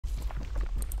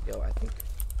Yo, I think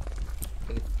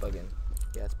it's bugging.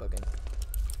 Yeah, it's bugging.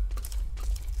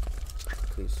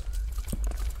 Please.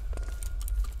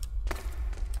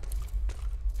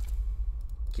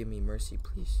 Give me mercy,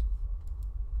 please.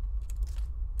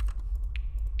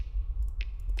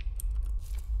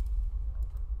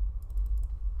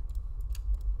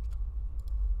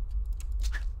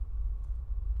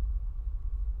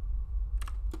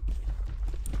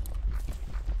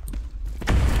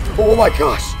 Oh my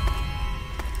gosh!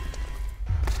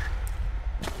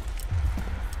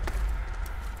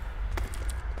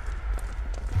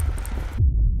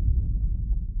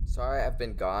 Sorry, I've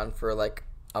been gone for like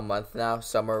a month now,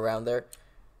 somewhere around there.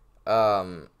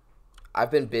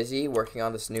 I've been busy working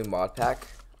on this new mod pack.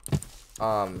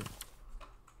 And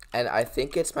I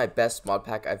think it's my best mod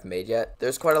pack I've made yet.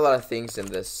 There's quite a lot of things in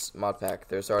this mod pack.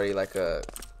 There's already like a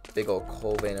big old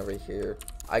coal vein over here.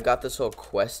 I got this whole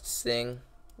quests thing,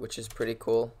 which is pretty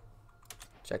cool.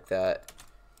 Check that.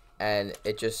 And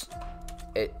it just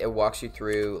it walks you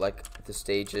through like the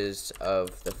stages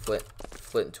of the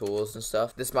flint tools and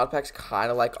stuff. This mod pack's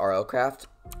kind of like HorrorCraft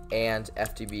and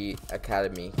FTB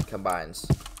Academy combines,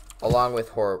 along with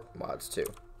horror mods too.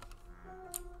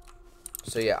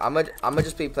 So yeah, I'm gonna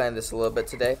just be playing this a little bit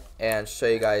today and show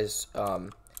you guys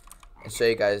what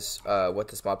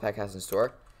this mod pack has in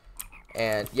store.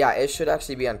 And yeah, it should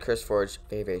actually be on CurseForge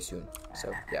very soon.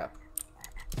 So yeah,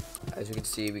 as you can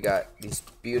see, we got these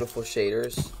beautiful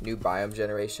shaders, new biome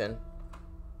generation.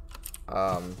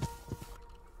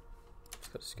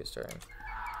 Let's get started.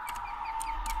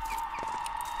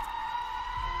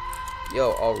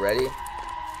 Yo, already?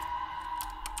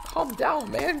 Calm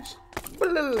down, man.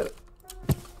 I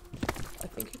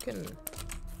think you can.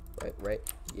 Right.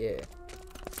 Yeah.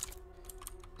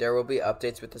 There will be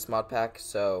updates with this mod pack,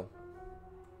 so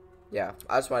yeah,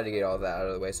 I just wanted to get all that out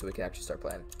of the way so we can actually start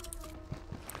playing.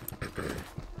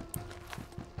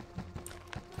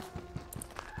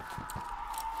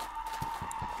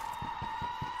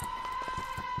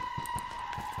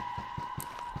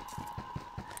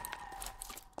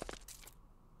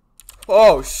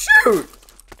 Oh shoot!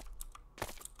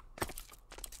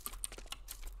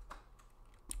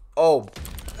 Oh,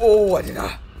 I did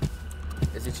not.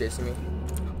 Is he chasing me?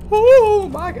 Oh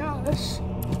my gosh!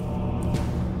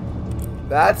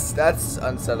 That's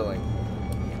unsettling.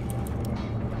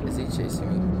 Is he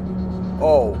chasing me?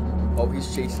 Oh,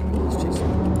 he's chasing me. He's chasing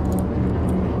me.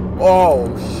 Oh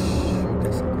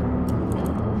shoot!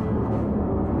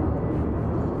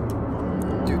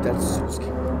 Dude, that's so scary.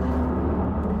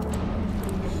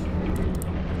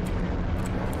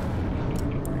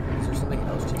 Is there something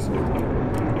else chasing me?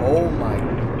 Oh my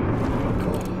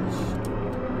gosh!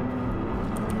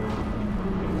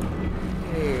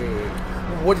 Hey,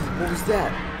 what was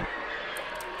that?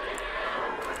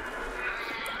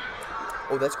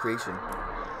 Oh, that's creation.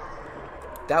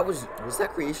 Was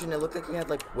that creation? It looked like he had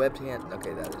like webbed hands.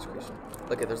 Okay, that is creation.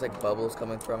 Look at, there's like bubbles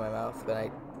coming from my mouth,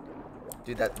 but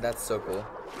dude, that's so cool.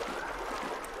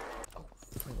 Oh,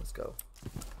 let's go.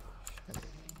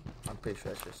 I'm pretty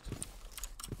sure that's just.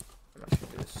 I'm not sure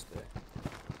if this is the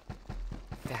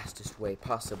fastest way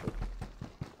possible.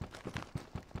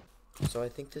 So I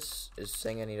think this is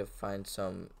saying I need to find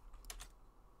some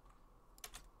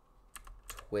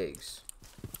twigs.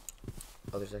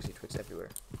 Oh, there's actually twigs everywhere.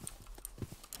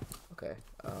 Okay,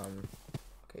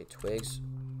 okay, twigs.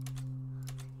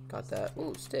 Got that.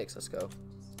 Ooh, sticks, let's go.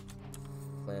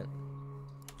 Flint.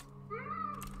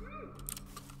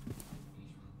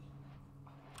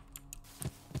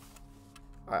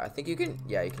 Alright, I think you can,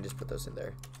 yeah, you can just put those in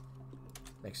there.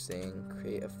 Next thing,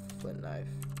 create a flint knife.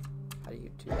 How do you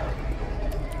do that?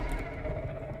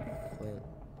 Flint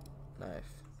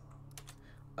knife.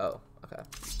 Oh, okay.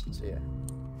 So yeah.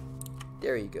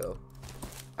 There you go.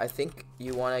 I think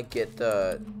you want to get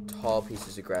the tall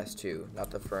pieces of grass too,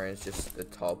 not the ferns, just the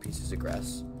tall pieces of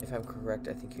grass. If I'm correct,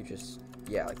 I think you just,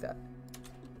 yeah, like that.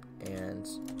 And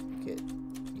you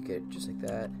get it just like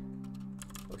that.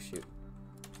 Oh shoot.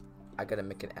 I gotta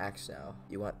make an axe now.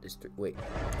 You want this, wait.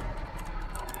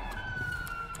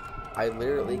 I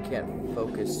literally can't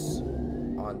focus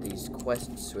on these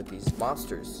quests with these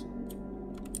monsters.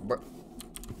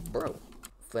 Bro.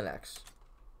 Flint axe.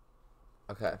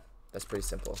 Okay, that's pretty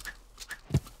simple.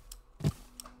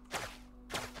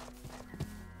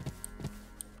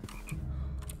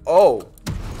 Oh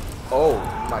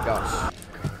my gosh.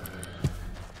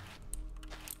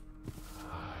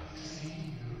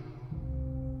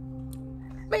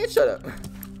 Man, shut up.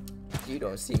 You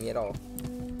don't see me at all.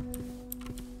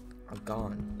 I'm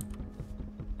gone.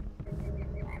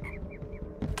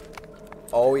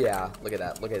 Oh yeah, look at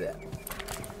that, look at that.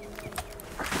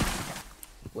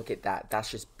 Look at that.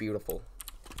 That's just beautiful.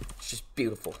 It's just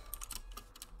beautiful.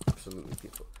 Absolutely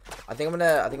beautiful. I think I'm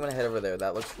gonna head over there.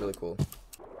 That looks really cool.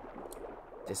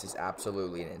 This is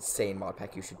absolutely an insane mod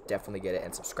pack. You should definitely get it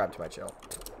and subscribe to my channel.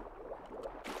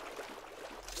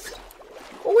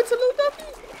 Oh, it's a little ducky.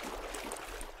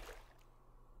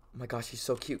 Oh my gosh, he's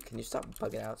so cute. Can you stop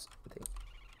bugging out?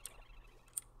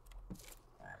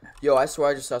 Yo, I swear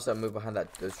I just saw something move behind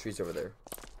those trees over there.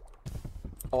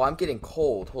 Oh, I'm getting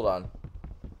cold. Hold on.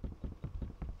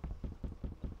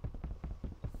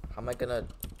 How am I gonna...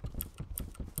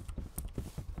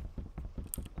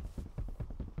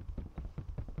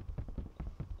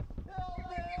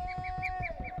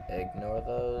 Ignore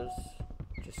those.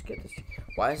 Just get this.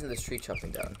 Why isn't this tree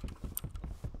chopping down?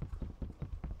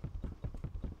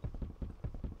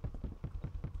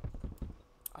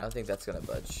 I don't think that's gonna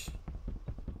budge.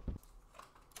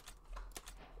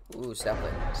 Ooh,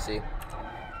 sapling. See?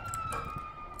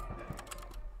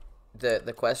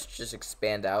 The quests just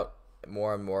expand out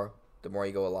more and more the more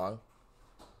you go along.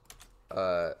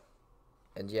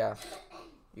 And yeah,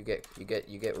 you get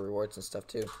rewards and stuff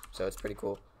too. So it's pretty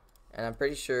cool. And I'm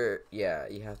pretty sure, yeah,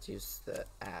 you have to use the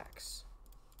axe.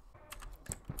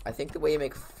 I think the way you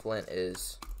make flint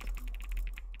is,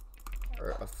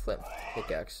 or a flint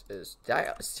pickaxe is, did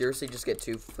I seriously just get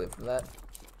 2 flint from that?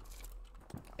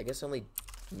 I guess I only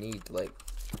need, like,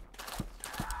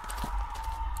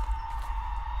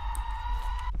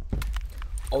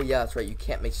 oh yeah, that's right, you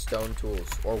can't make stone tools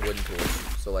or wooden tools.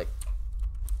 So, like,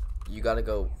 you gotta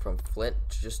go from flint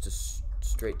just to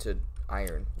straight to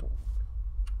iron.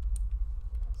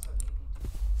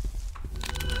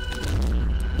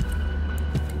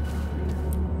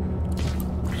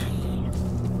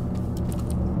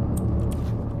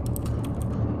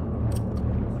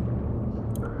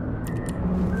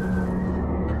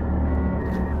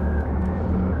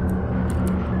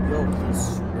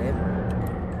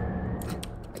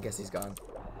 He's gone.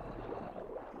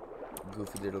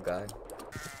 Goofy little guy.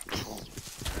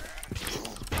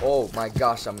 Oh my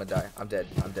gosh, I'm gonna die. I'm dead.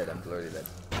 I'm dead. I'm literally dead.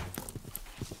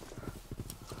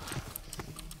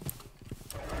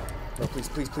 No, please,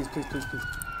 please, please, please, please, please.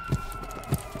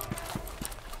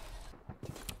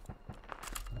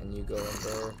 And you go in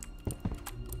there.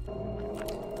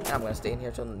 And I'm gonna stay in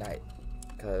here till night,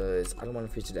 because I don't want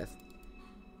to freeze to death.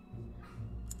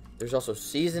 There's also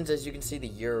seasons, as you can see, the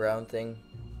year-round thing.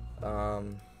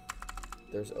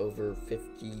 There's over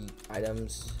 50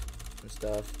 items and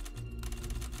stuff.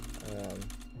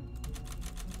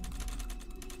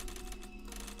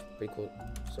 Pretty cool,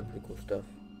 some pretty cool stuff.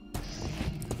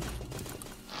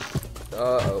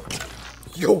 Uh-oh.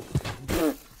 Yo!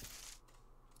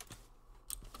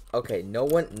 Okay, no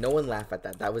one laugh at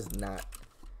that. That was not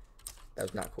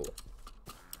cool.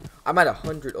 I'm at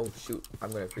 100. Oh shoot,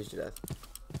 I'm gonna freeze to death.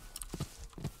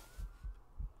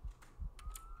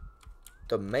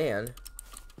 The man,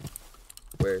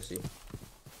 where is he?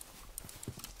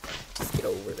 Get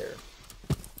over there.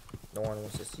 No one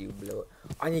wants to see you blow it.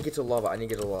 I need to get to lava. I need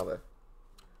to get to lava.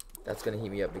 That's gonna heat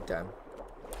me up big time.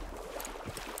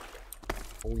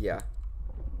 Oh yeah.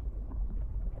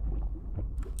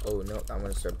 Oh no, I'm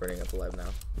gonna start burning up alive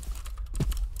now.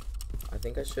 I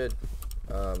think I should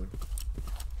oh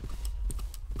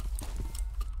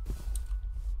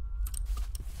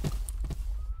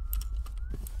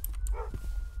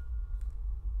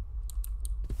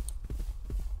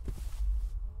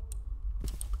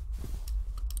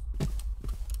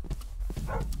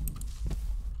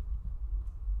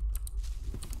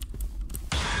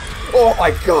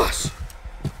my gosh!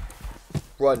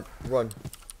 Run, run.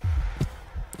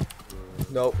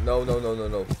 No, no, no, no, no,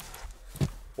 no.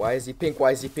 Why is he pink?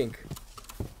 Why is he pink?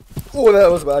 Oh, that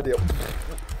was a bad idea.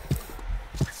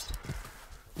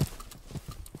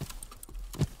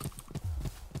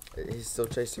 He's still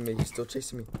chasing me. He's still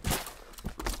chasing me.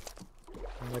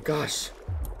 Oh my gosh.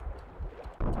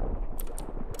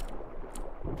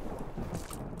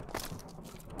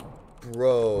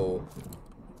 Bro.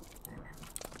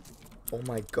 Oh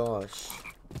my gosh.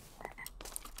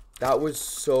 That was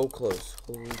so close.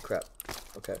 Holy crap.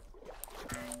 Okay.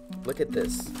 Look at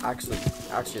this. Actually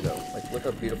though, like look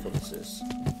how beautiful this is.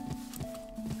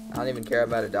 I don't even care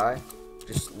about to die.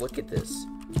 Just look at this.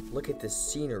 Look at this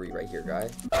scenery right here, guy.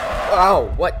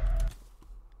 Wow, what?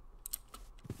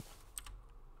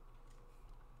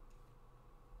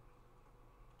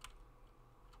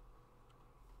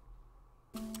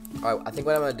 Alright, I think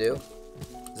what I'm gonna do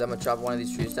is I'm gonna chop one of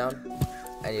these trees down.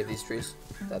 Any of these trees.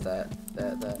 That.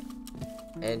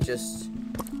 And just,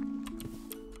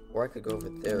 or I could go over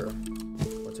there.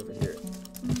 What's over here?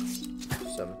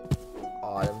 Some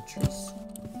autumn trees.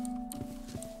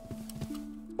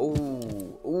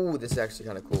 Oh, this is actually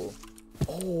kind of cool.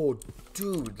 Oh,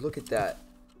 dude, look at that.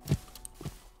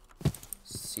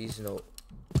 Seasonal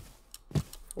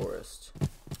forest.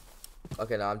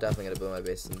 Okay, now I'm definitely gonna build my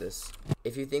base in this.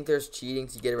 If you think there's cheating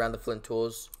to get around the flint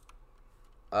tools,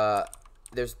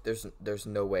 there's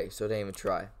no way. So don't even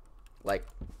try. Like,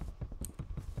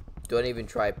 don't even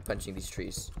try punching these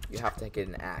trees. You have to get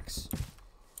an axe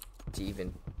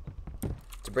to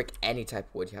break any type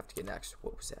of wood. You have to get an axe.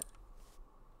 What was that?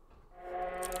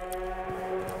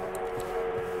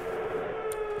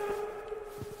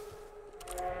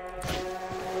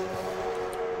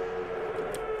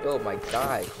 Yo, my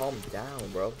guy, calm down,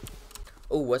 bro.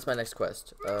 Oh, what's my next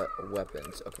quest?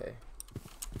 Weapons. Okay.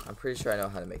 I'm pretty sure I know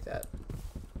how to make that.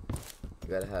 You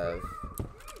gotta have...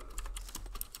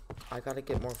 I gotta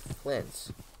get more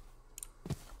flints.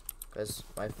 Because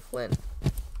my flint...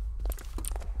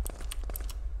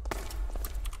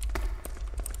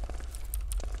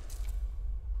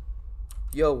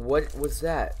 Yo, what was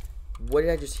that? What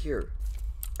did I just hear?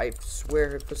 I swear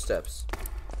I heard footsteps.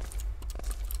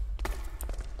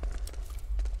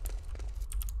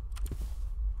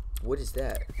 What is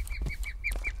that?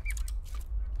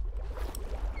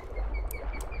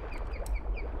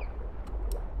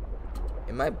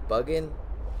 Am I bugging?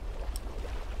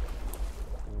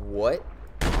 What?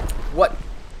 What?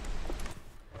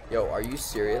 Yo, are you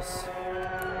serious?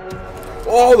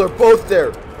 Oh, they're both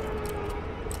there!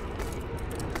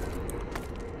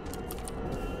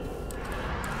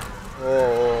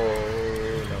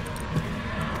 Oh, no.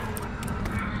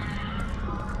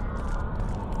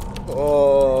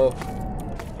 Oh.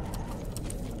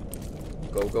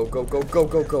 Go, go, go, go, go,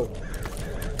 go, go.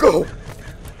 Go!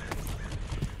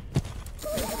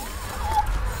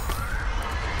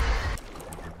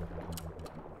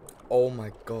 Oh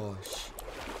my gosh.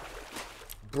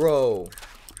 Bro.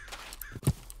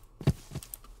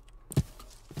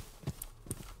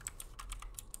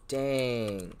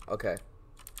 Dang. Okay.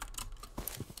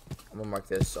 I'm gonna mark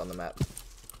this on the map.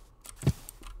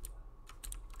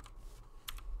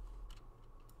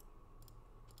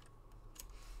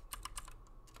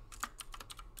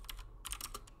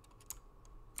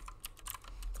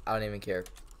 I don't even care.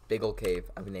 Big ol'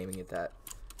 cave. I'm naming it that.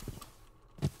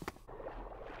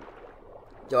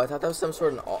 Yo, I thought that was some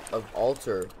sort of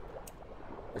altar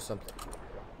or something.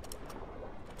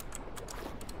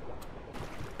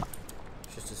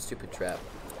 It's just a stupid trap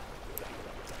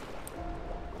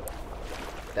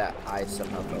that I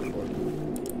somehow fell for.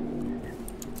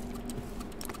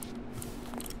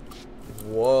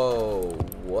 Whoa,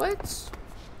 what?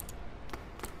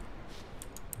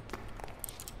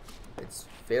 It's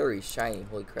very shiny,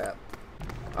 holy crap.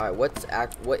 Alright,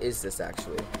 what is this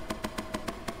actually?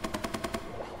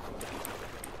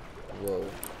 Whoa.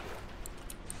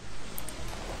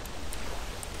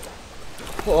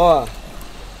 Oh.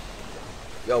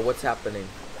 Yo, what's happening?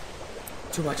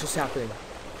 Too much is happening.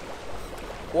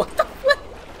 What the fuck?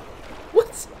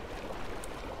 What?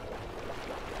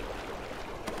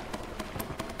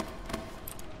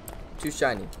 Too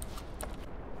shiny.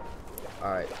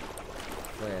 Alright.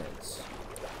 Plants.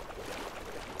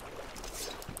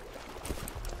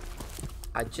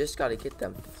 I just gotta get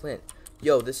them flint.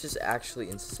 Yo, this is actually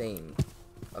insane.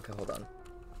 Okay, hold on.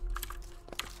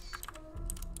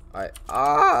 Alright.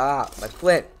 Ah, my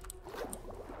flint.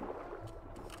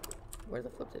 Where the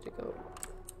flip did it go?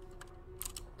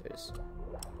 There it is.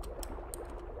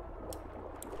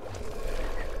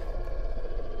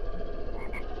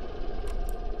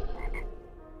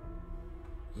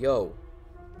 Yo.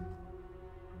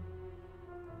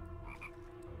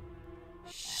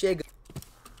 Shig.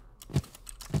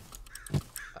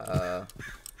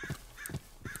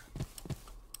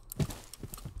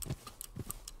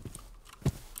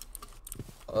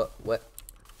 What?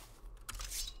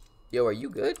 Yo, are you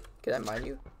good? Can I mine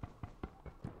you?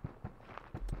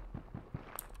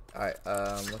 Alright,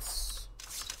 let's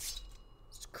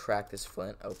crack this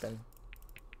flint open.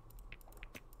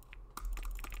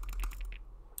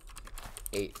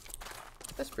 8.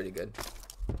 That's pretty good.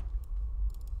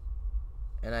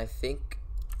 And I think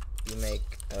you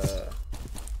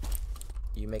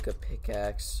make a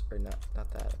pickaxe, or not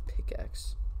that, a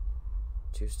pickaxe.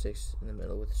 2 sticks in the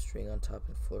middle with a string on top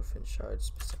and 4 flint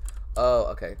shards. Oh,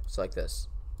 okay, so like this.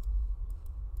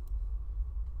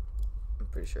 I'm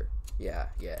pretty sure. Yeah.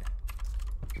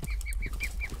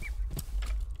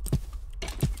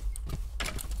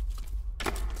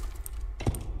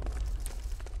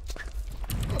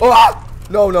 Oh! Ah!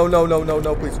 No,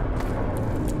 please.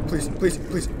 Please.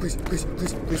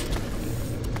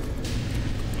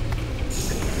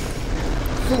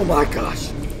 Oh my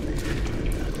gosh.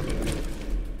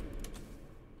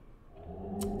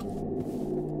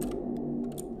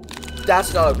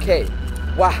 That's not okay.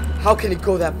 Wow, how can he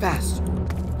go that fast?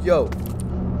 Yo.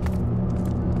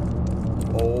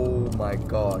 Oh my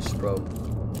gosh, bro.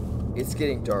 It's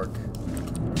getting dark.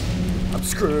 I'm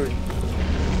screwed.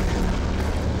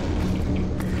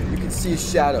 You can see a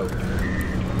shadow.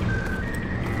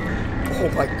 Oh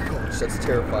my gosh, that's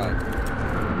terrifying.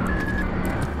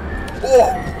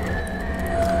 Oh!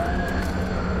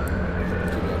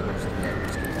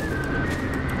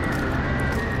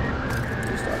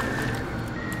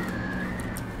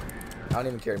 I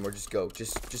don't even care anymore. Just go.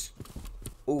 Just.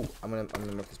 Ooh, I'm gonna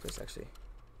mark this place actually.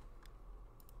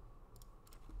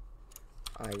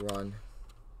 I run.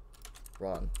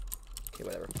 Okay,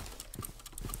 whatever.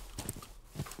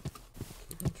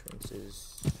 Cave entrance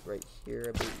is right here,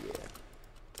 I believe.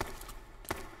 Yeah.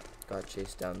 Got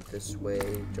chased down this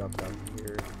way. Dropped down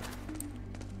here.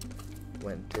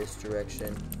 Went this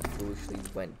direction. Foolishly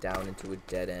went down into a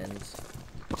dead end.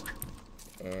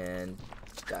 And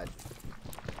died.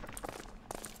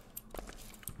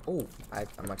 Oh,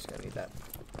 I'm actually gonna need that.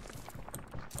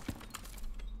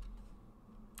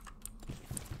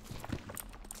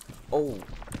 Oh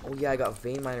yeah, I got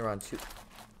vein miner on too.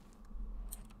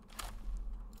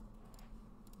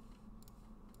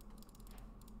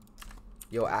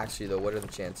 Yo, actually though, what are the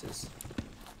chances?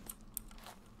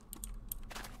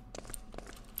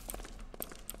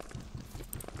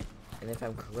 And if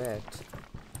I'm correct,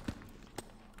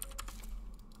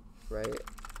 right?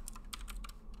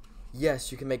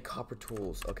 Yes, you can make copper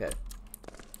tools. Okay.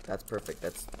 That's perfect.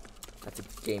 That's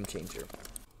a game changer.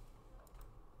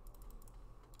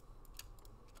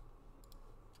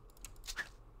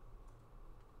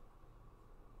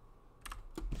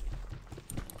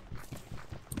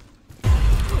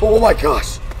 Oh my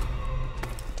gosh!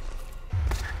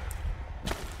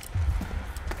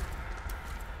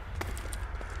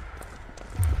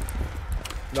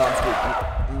 No, I'm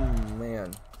screwed.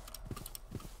 Man.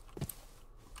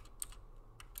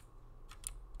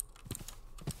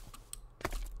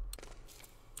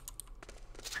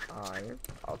 Iron.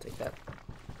 I'll take that.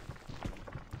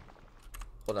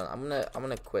 Hold on, I'm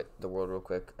gonna quit the world real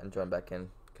quick and join back in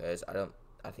because I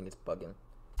think it's bugging.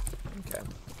 Okay.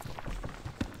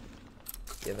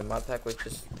 Yeah, the mod pack was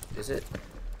just, is it?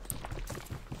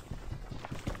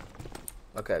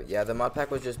 Okay, yeah, the mod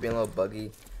pack was just being a little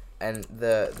buggy, and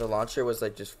the launcher was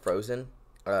like just frozen,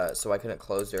 so I couldn't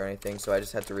close it or anything, so I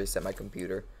just had to reset my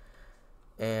computer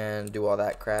and do all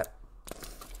that crap.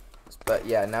 But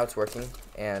yeah, now it's working,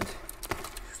 and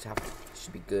it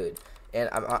should be good. And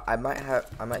I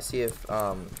might see if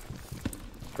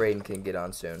Braden can get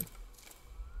on soon.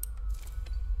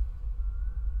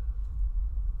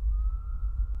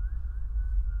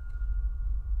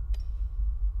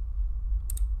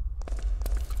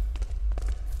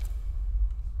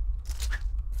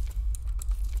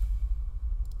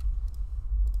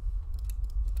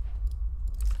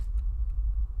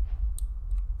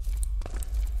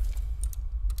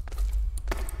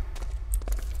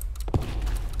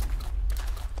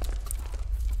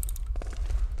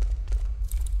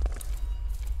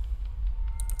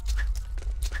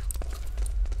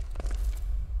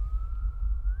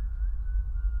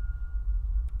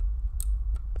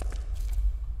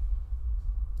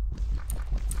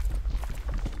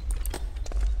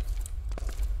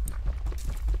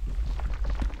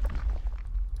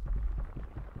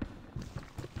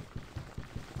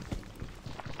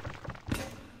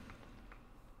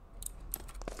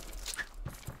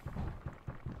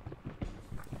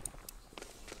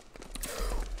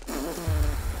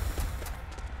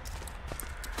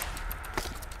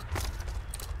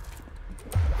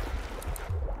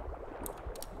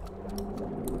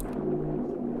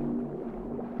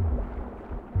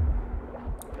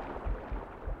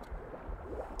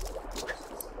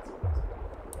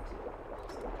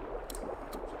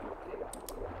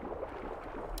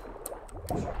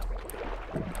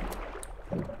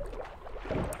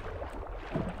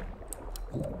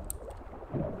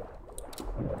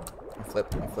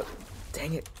 Flip.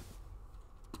 Dang it.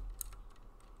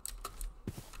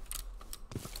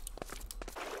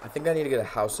 I think I need to get a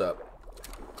house up.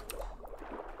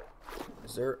 I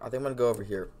think I'm gonna go over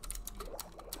here.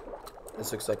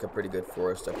 This looks like a pretty good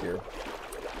forest up here.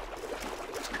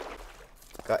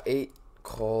 Got 8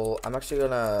 coal. I'm actually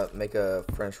gonna make a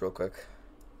furnace real quick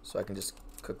so I can just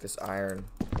cook this iron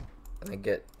and then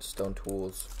get stone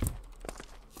tools.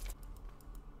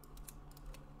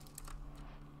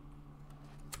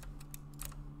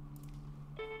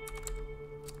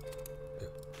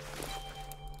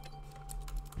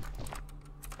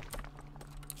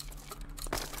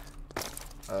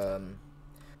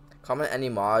 Comment any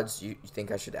mods you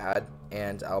think I should add,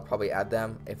 and I'll probably add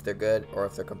them if they're good or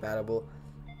if they're compatible.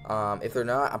 If they're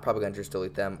not, I'm probably gonna just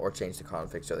delete them or change the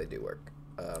config so they do work.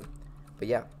 But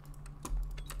yeah.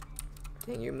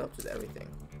 Dang, you melted everything.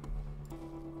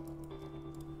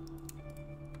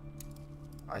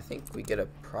 I think we get a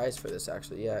prize for this,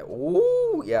 actually. Yeah.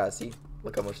 Ooh, yeah. See,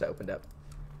 look how much that opened up.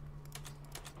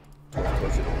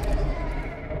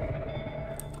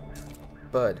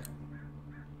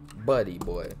 Buddy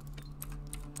boy.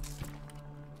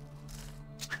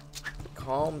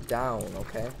 Calm down,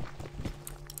 okay?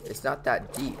 It's not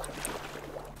that deep.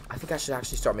 I think I should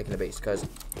actually start making a base because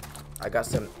I got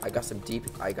some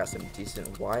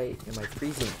decent. Why am I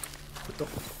freezing? What the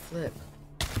flip?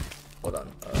 Hold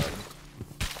on.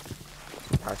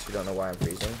 I actually don't know why I'm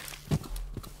freezing.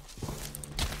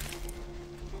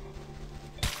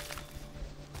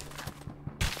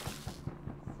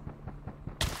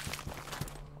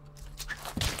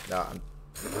 Nah,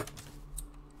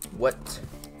 what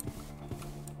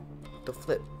the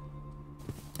flip?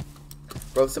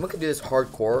 Bro, if someone could do this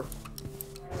hardcore,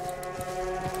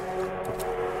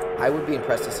 I would be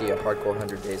impressed to see a hardcore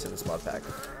 100 days in this mod pack.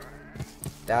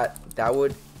 That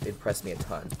would impress me a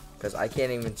ton, because I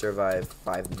can't even survive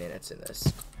 5 minutes in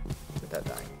this without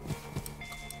dying.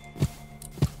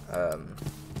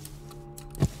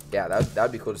 Yeah, that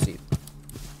would be cool to see.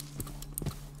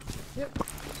 Yep.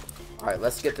 All right,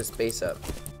 let's get this base up.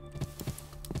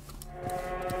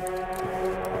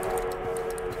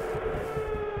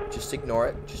 Just ignore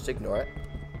it. Just ignore it.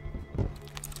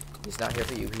 He's not here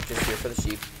for you. He's just here for the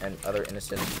sheep and other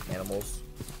innocent animals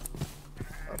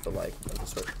of the like of the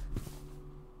sort.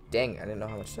 Dang, I didn't know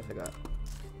how much stuff I got.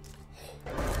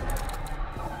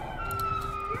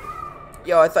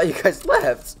 Yo, I thought you guys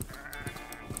left.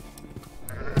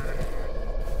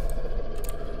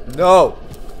 No.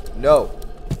 No.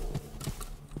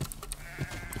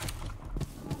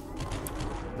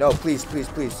 No, please, please,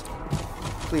 please.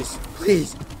 Please,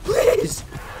 please, please.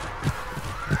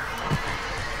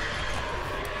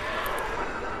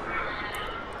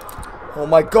 Oh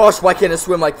my gosh, why can't it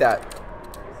swim like that?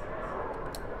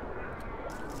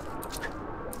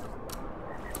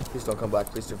 Please don't come back,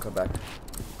 please don't come back.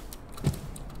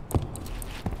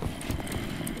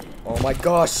 Oh my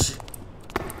gosh.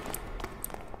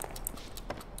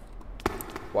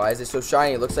 Why is it so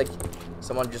shiny? It looks like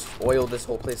someone just oiled this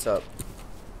whole place up.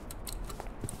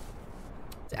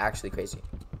 It's actually crazy.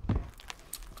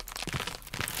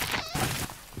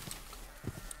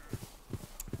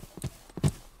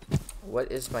 What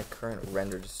is my current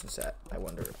render distance at? I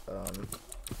wonder.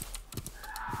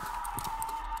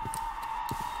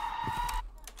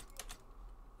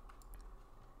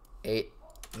 8.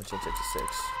 I'm gonna change it to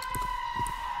 6.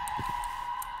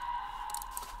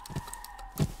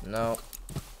 No.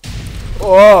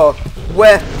 Oh,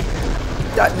 where?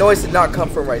 That noise did not come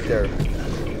from right there.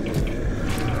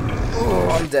 Oh,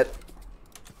 I'm dead.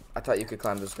 I thought you could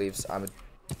climb those leaves.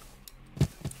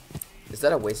 Is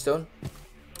that a waystone?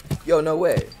 Yo, no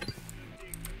way.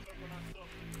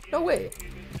 No way.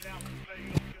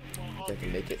 I think I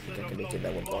can make it. I think I can make it.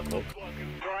 That one block hole.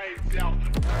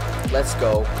 Let's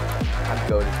go. I'm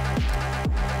goated.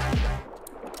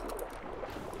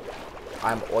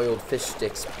 I'm oiled fish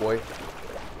sticks, boy.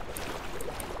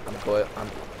 I'm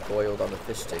boiled on the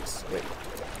fish sticks. Wait.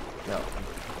 No.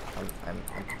 I'm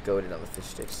goated on the fish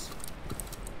sticks.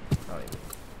 I don't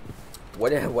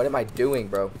even. What am I doing,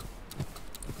 bro?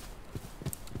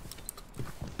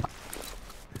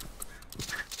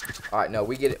 Alright, no,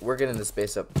 we're getting this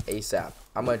base up ASAP.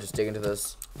 I'm gonna just dig into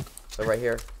this right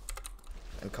here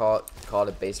and call it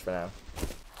a base for now.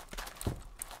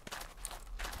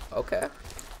 Okay.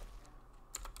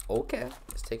 Okay.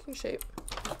 It's taking shape.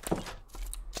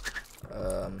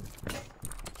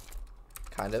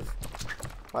 Kind of.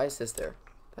 Why is this there?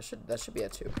 That should be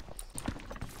at 2.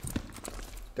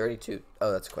 32.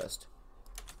 Oh, that's a quest.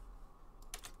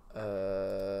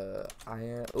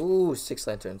 Iron. Ooh, 6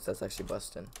 lanterns. That's actually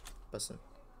bustin'.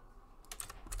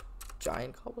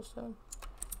 Giant cobblestone?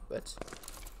 What?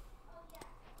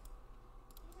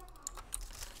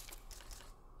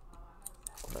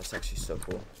 Oh, that's actually so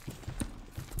cool.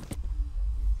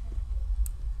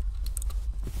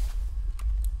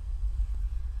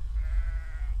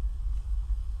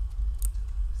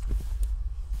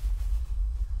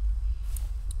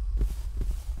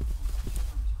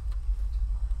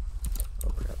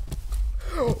 Oh crap.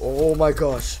 Oh my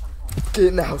gosh. Get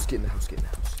in the house, get in the house, get in the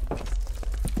house.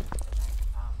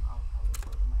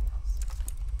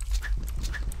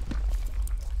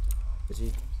 Is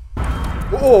he?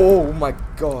 Oh my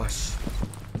gosh.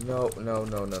 No.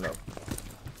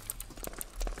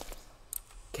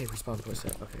 Okay, respawn point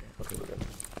set. Okay, okay, we're good.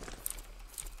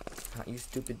 Not you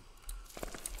stupid.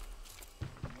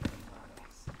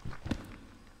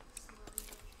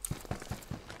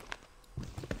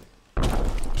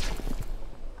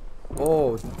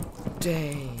 Oh,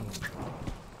 dang.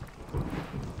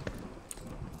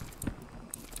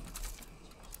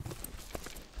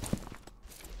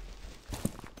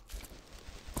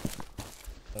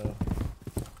 Oh.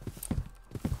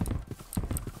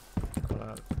 Hold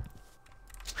on.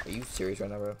 Are you serious right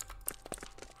now, bro?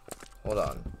 Hold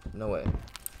on. No way.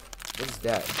 What is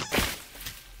that?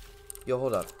 Yo,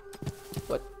 hold up.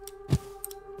 What?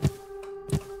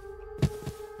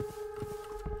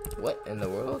 What in the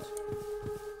world?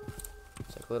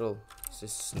 It's like a little... Is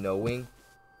this snowing?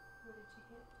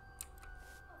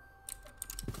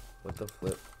 What the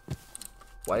flip?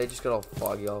 Why did it just get all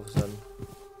foggy all of a sudden?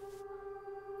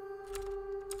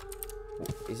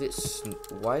 Is it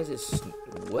why is it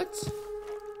what?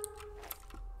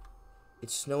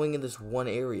 It's snowing in this one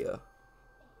area.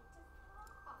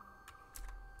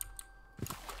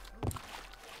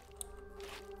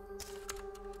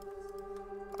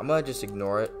 I'm gonna just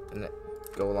ignore it and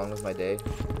go along with my day.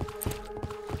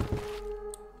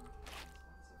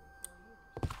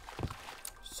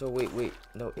 So wait,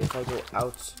 no, if I go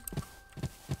out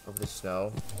of the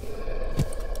snow,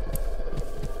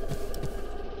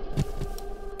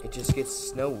 it just gets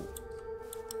snow.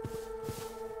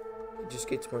 It just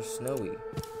gets more snowy.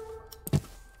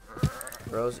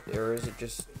 Bros, or is it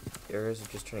just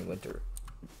turning winter?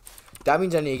 That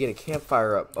means I need to get a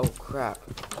campfire up. Oh crap.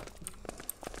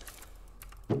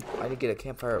 I need to get a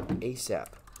campfire up ASAP.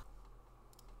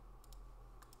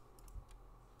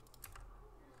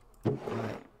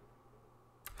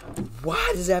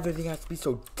 Why does everything have to be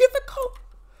so difficult?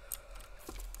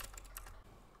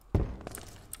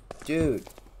 Dude.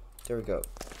 There we go.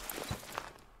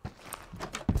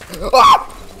 Ah!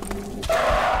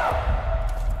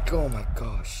 Oh my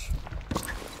gosh.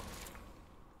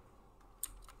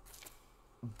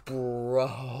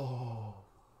 Bro.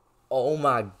 Oh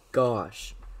my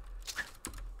gosh.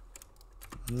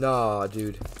 Nah,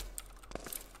 dude.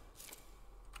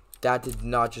 That did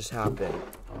not just happen.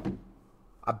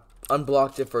 I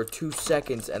unblocked it for 2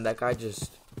 seconds and that guy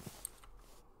just...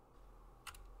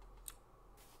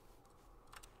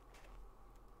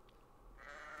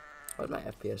 Why did my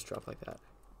FPS drop like that?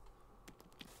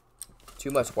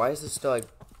 Too much. Why is this still like...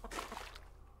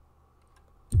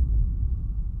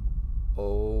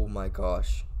 Oh my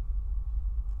gosh.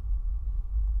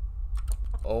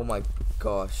 Oh my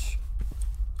gosh.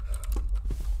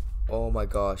 Oh my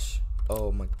gosh.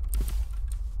 Oh my...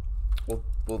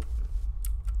 Well,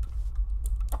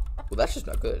 that's just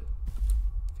not good.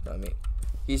 You know what I mean?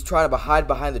 He's trying to hide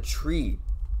behind the tree.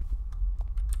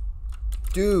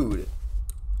 Dude.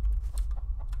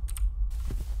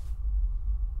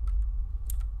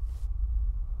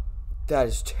 That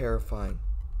is terrifying.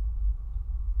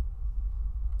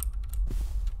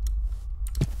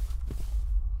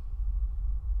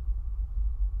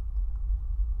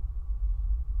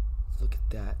 Look at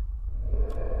that.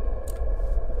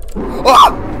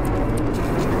 Ah!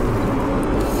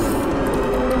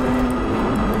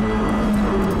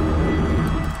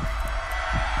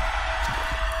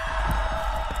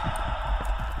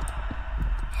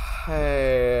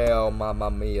 Hell,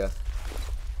 mamma mia.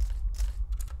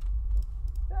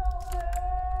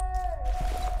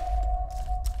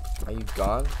 Are you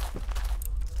gone?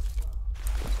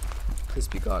 Please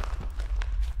be gone.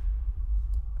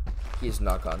 He is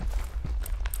not gone.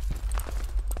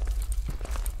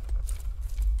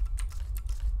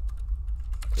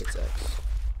 Okay, it's X.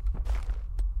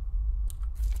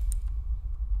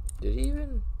 Did he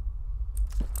even?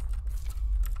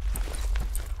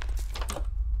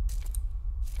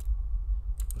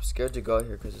 I'm scared to go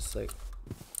here because it's like...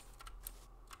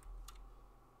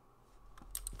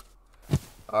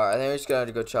 Alright, I think we're just gonna have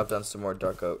to go chop down some more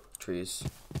dark oak trees.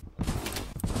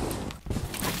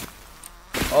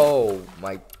 Oh,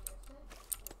 my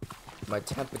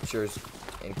temperature's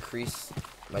increased.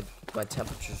 My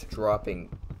temperature's dropping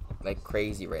like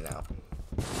crazy right now.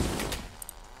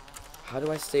 How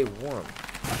do I stay warm?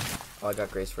 Oh, I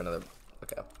got grace for another.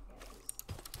 Okay.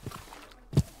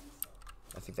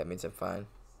 I think that means I'm fine.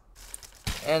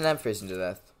 And I'm freezing to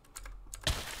death.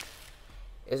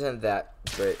 Isn't that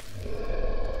great?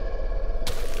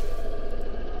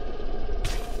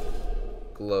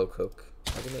 Glow cook.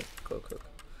 How can I make glow cook?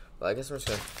 Well, I guess I'm just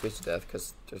gonna freeze to death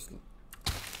because there's...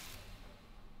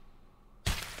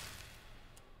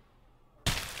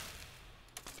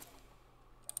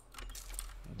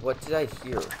 What did I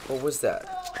hear? What was that?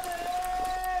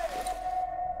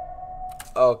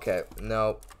 Okay,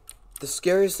 no. The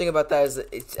scariest thing about that is that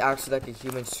it's actually like a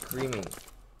human screaming.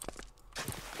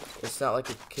 It's not like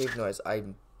a cave noise.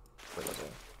 I'm... Whatever.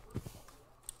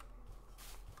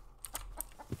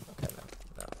 Okay,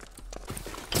 no.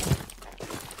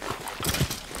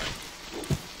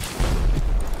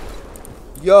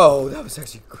 Yo, that was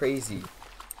actually crazy.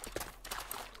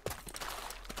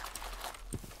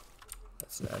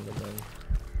 That's an Enderman.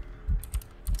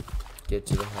 Get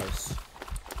to the house.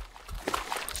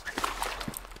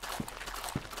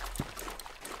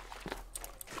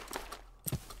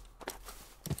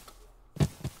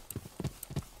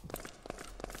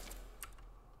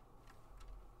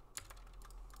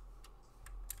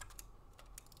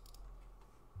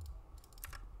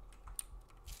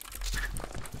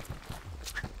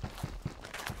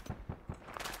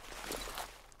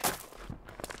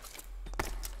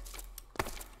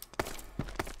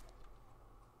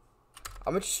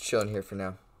 I'm just chilling here for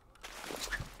now.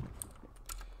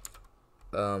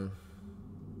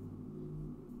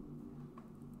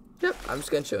 Yep, I'm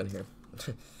just gonna chill in here.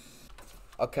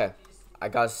 Okay, I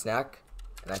got a snack,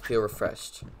 and I feel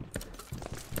refreshed.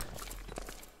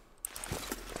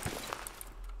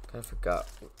 Kinda forgot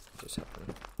what just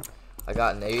happened. I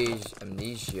got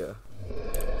amnesia.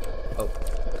 Oh,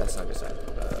 that's not a good sign.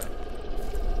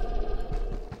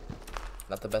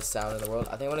 Not the best sound in the world.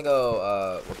 I think I'm gonna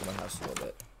go work on my house a little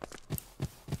bit.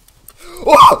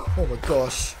 Oh! Oh my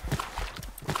gosh.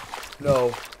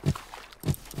 No.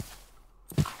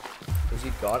 Is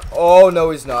he gone? Oh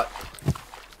no, he's not.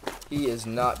 He is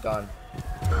not gone.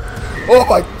 Oh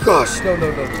my gosh. No, no,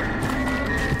 no.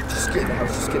 Just get in the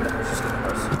house. Just get in the house. Just get in the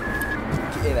house.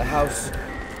 Get in the house.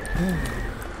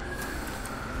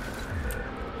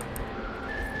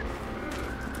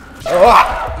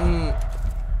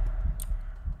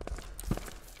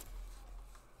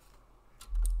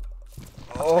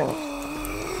 Oh!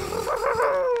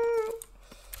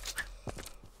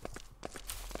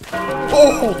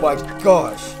 Oh my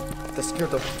gosh! That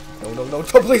scared the... No, no, no, no,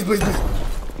 please, please, please!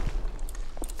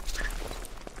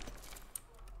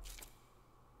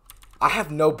 I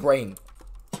have no brain.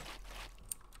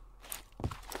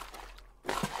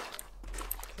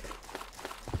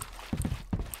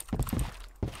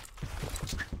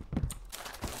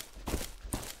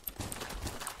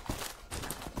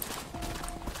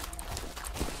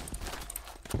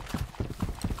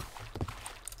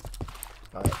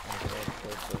 Alright,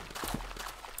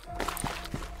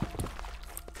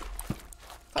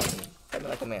 Fight me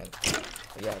like a man.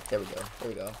 Yeah, there we go. There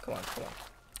we go. Come on, come on.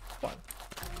 Come on.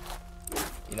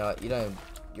 You know what? You don't even,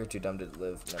 you're too dumb to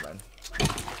live. Never mind.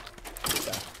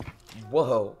 Yeah.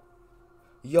 Whoa.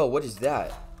 Yo, what is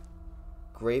that?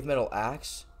 Grave metal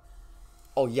axe?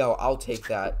 Oh, yo, I'll take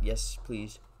that. Yes,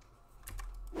 please.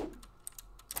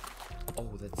 Oh,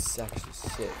 that's actually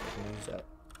sick. I can use that.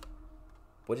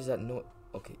 What is that noise?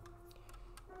 Okay.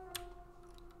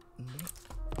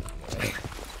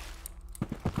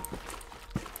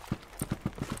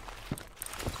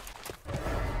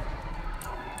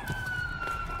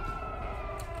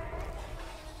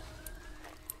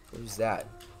 Who's that?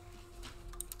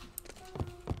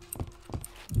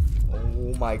 Oh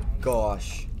my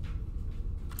gosh.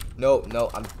 No, no,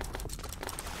 I'm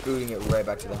booting it right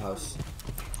back to the house.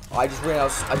 Oh, I just ran out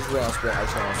of sprint. I just ran out of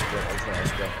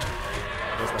sprint.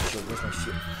 Where's my shield? Where's my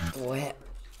shield? Blah.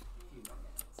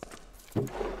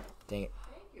 Dang it.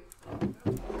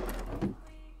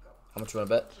 How much you wanna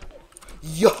bet?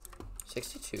 Yo!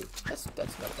 62. That's not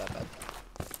that bad.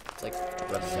 It's like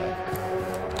red side.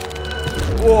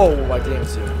 Whoa, my damn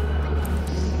suit.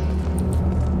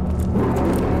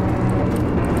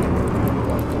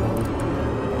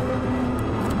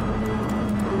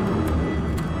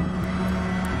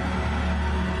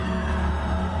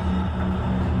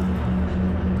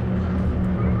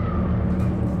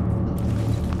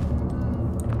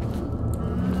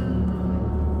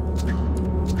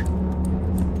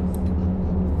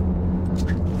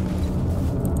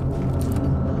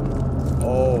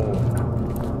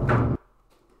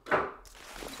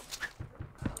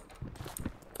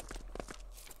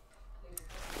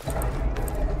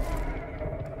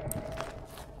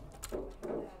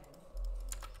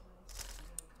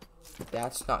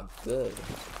 That's not good.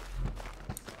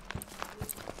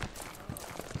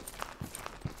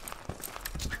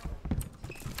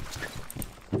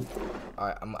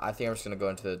 Alright, I think I'm just gonna go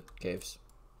into the caves.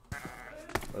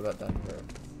 What about down here?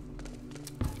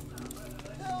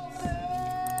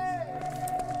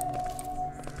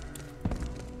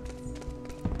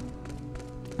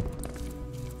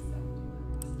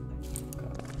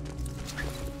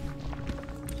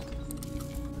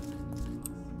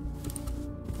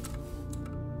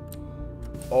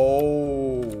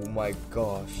 my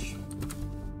gosh.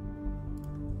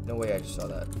 No way I just saw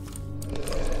that.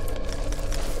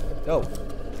 No.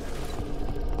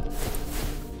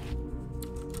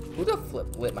 Who the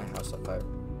flip lit my house on fire?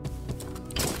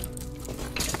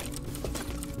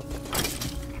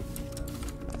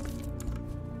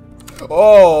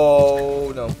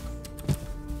 Oh no.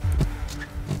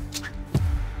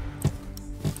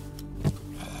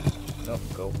 Nope,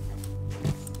 go.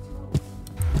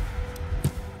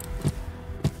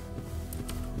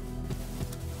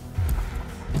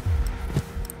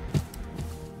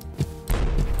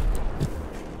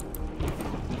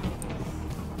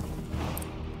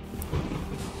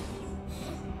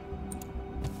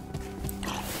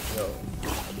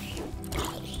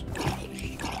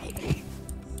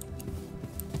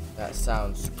 That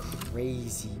sounds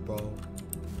crazy, bro.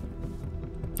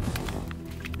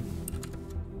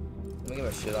 Let me get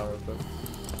my shit on real quick.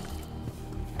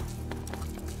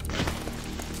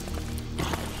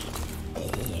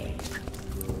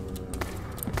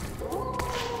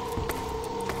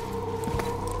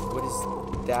 What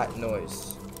is that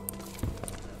noise?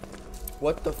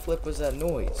 What the flip was that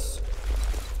noise?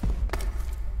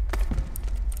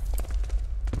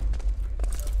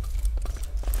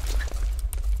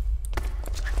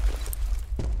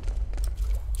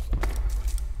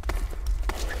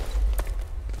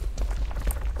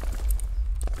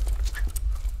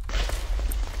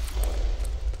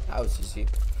 That was easy.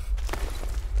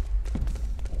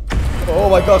 Oh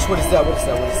my gosh, what is that? What is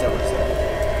that? What is that? What is that?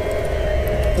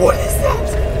 What is that?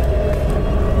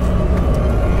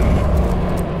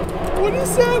 What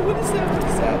is that? What is that? What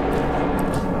is that?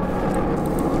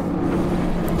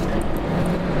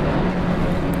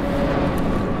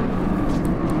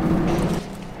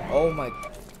 Oh my,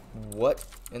 what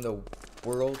in the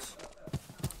world?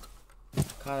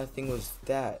 What kind of thing was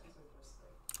that?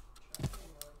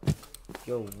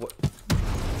 Yo, what?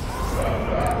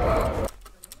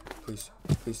 Please,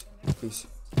 please, please.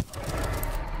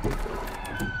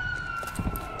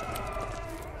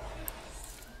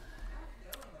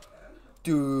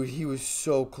 Dude, he was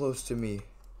so close to me.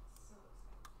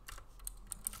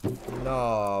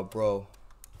 Nah, bro.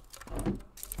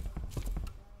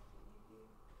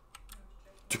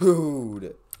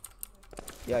 Dude.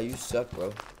 Yeah, you suck,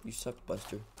 bro. You suck,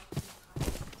 Buster.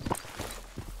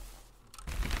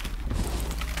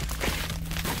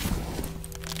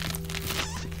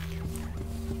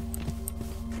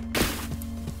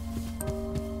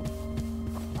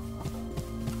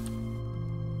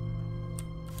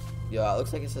 Yeah, it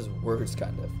looks like it says words,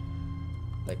 kind of.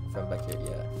 Like, from back here,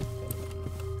 yeah.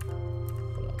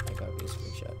 Hold on, I gotta be a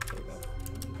screenshot. There we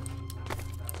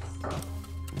go.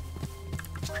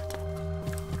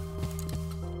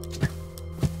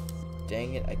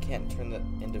 Dang it, I can't turn that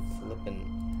into flippin'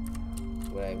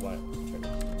 what I want to turn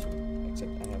it into.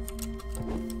 Except I have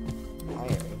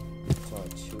iron. It's only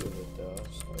 2 of it, though,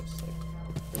 so it's like,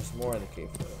 there's more in the cave,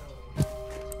 though.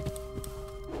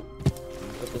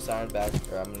 Put this iron back,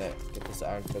 or I'm gonna get this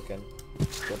iron cooking.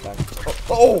 Go back.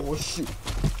 Oh shoot!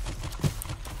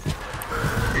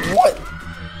 What?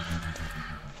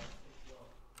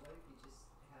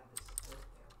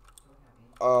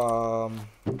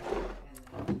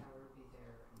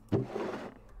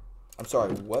 I'm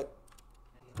sorry. What?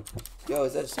 Yo,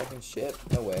 is that a second ship?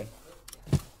 No way.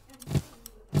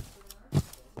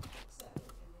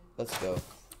 Let's go.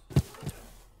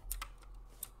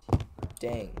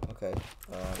 Dang, okay.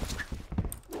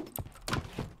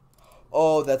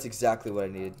 Oh, that's exactly what I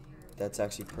needed. That's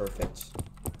actually perfect.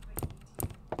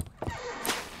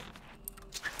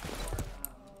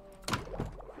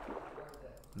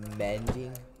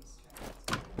 Mending?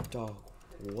 Dog,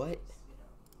 what?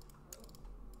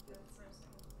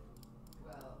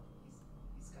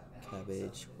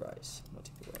 Cabbage, rice,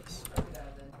 multiple rice.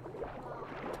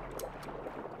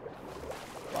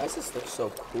 Why does this look so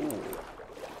cool?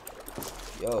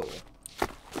 Yo.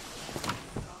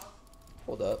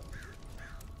 Hold up.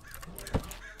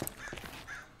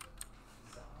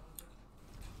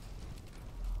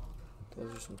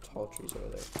 Those are some tall trees over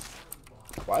there.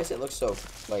 Why does it look so,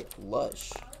 like,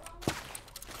 lush?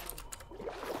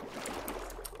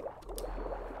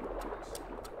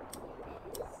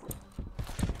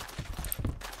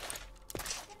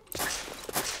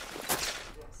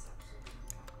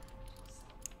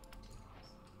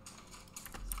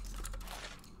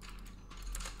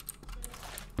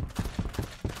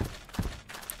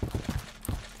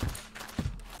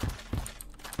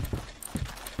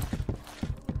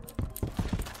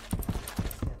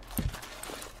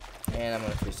 And I'm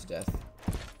gonna freeze to death.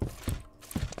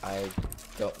 I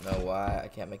don't know why I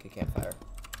can't make a campfire.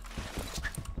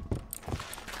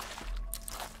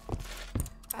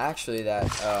 Actually, that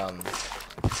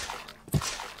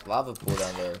lava pool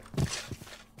down there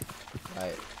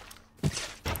might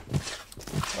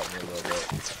help me a little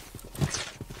bit.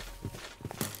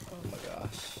 Oh my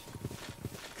gosh.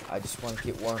 I just want to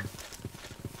get warm.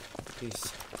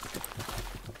 Please.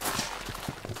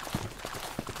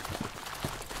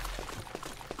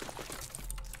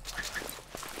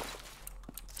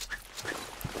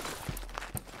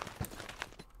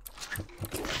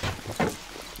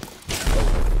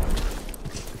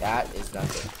 That is not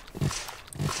good.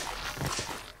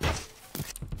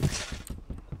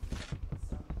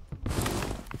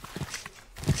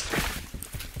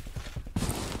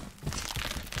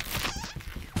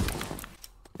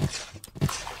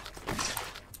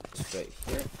 Just right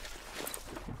here.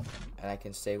 And I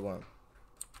can stay warm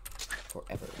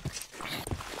forever.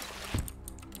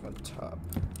 On top.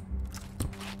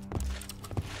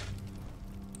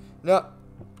 No!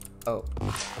 Oh.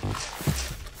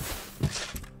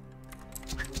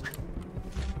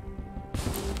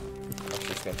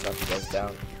 Gonna chop you guys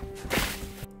down.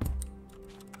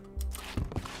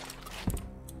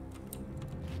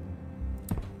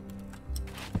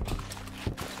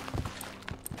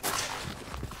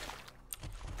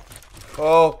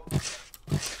 Oh!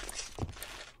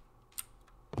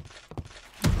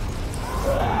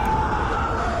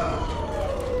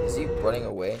 Is he running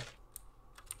away?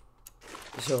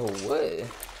 Yo, what?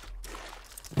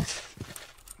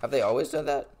 Have they always done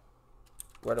that?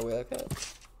 Run away like that?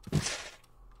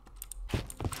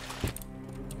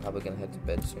 Probably gonna head to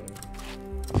bed soon.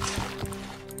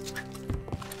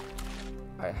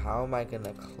 Alright, how am I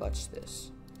gonna clutch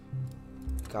this?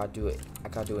 I gotta do it. I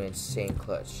gotta do an insane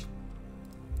clutch.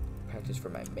 Practice for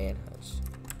my manhunts.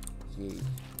 Yee.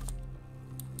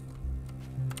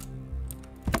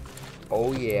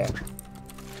 Oh yeah.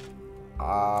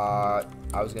 I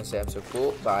was gonna say I'm so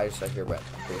cool, but I just like your breath.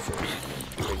 I'm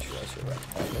pretty sure that's your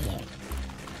breath.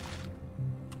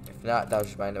 If not, that was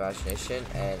just my imagination,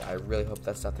 and I really hope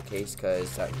that's not the case,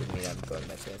 because that would mean I'm going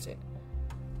mentally insane.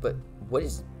 But what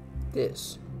is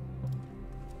this?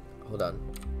 Hold on.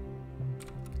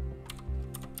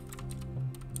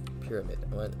 Pyramid.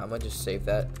 I'm gonna just save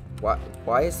that.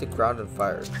 Why is the ground on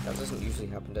fire? That doesn't usually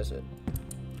happen, does it?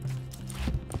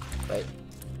 Right?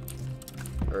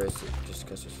 Or is it just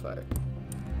because there's fire?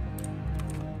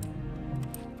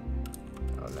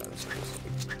 Oh no, that's crazy.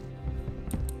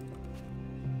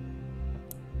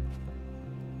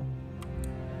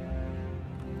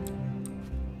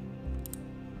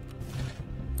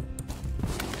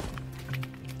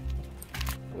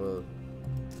 We'll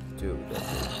do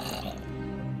that.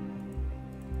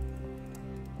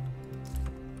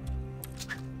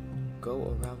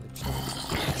 Go around the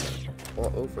chest.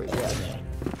 Or over it, yeah.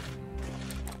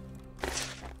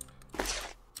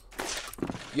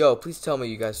 Yo, please tell me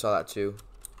you guys saw that too.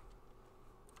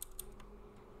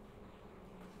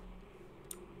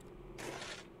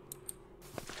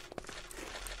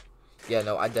 Yeah,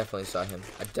 no, I definitely saw him.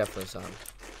 I definitely saw him.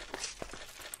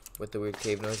 With the weird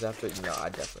cave noise after? No, I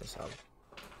definitely saw him.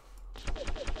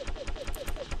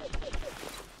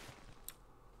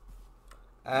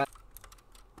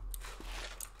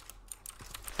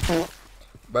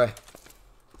 Bruh.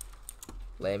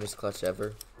 Lamest clutch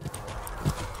ever.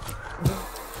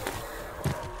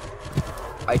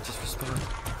 I just respawned.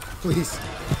 Please.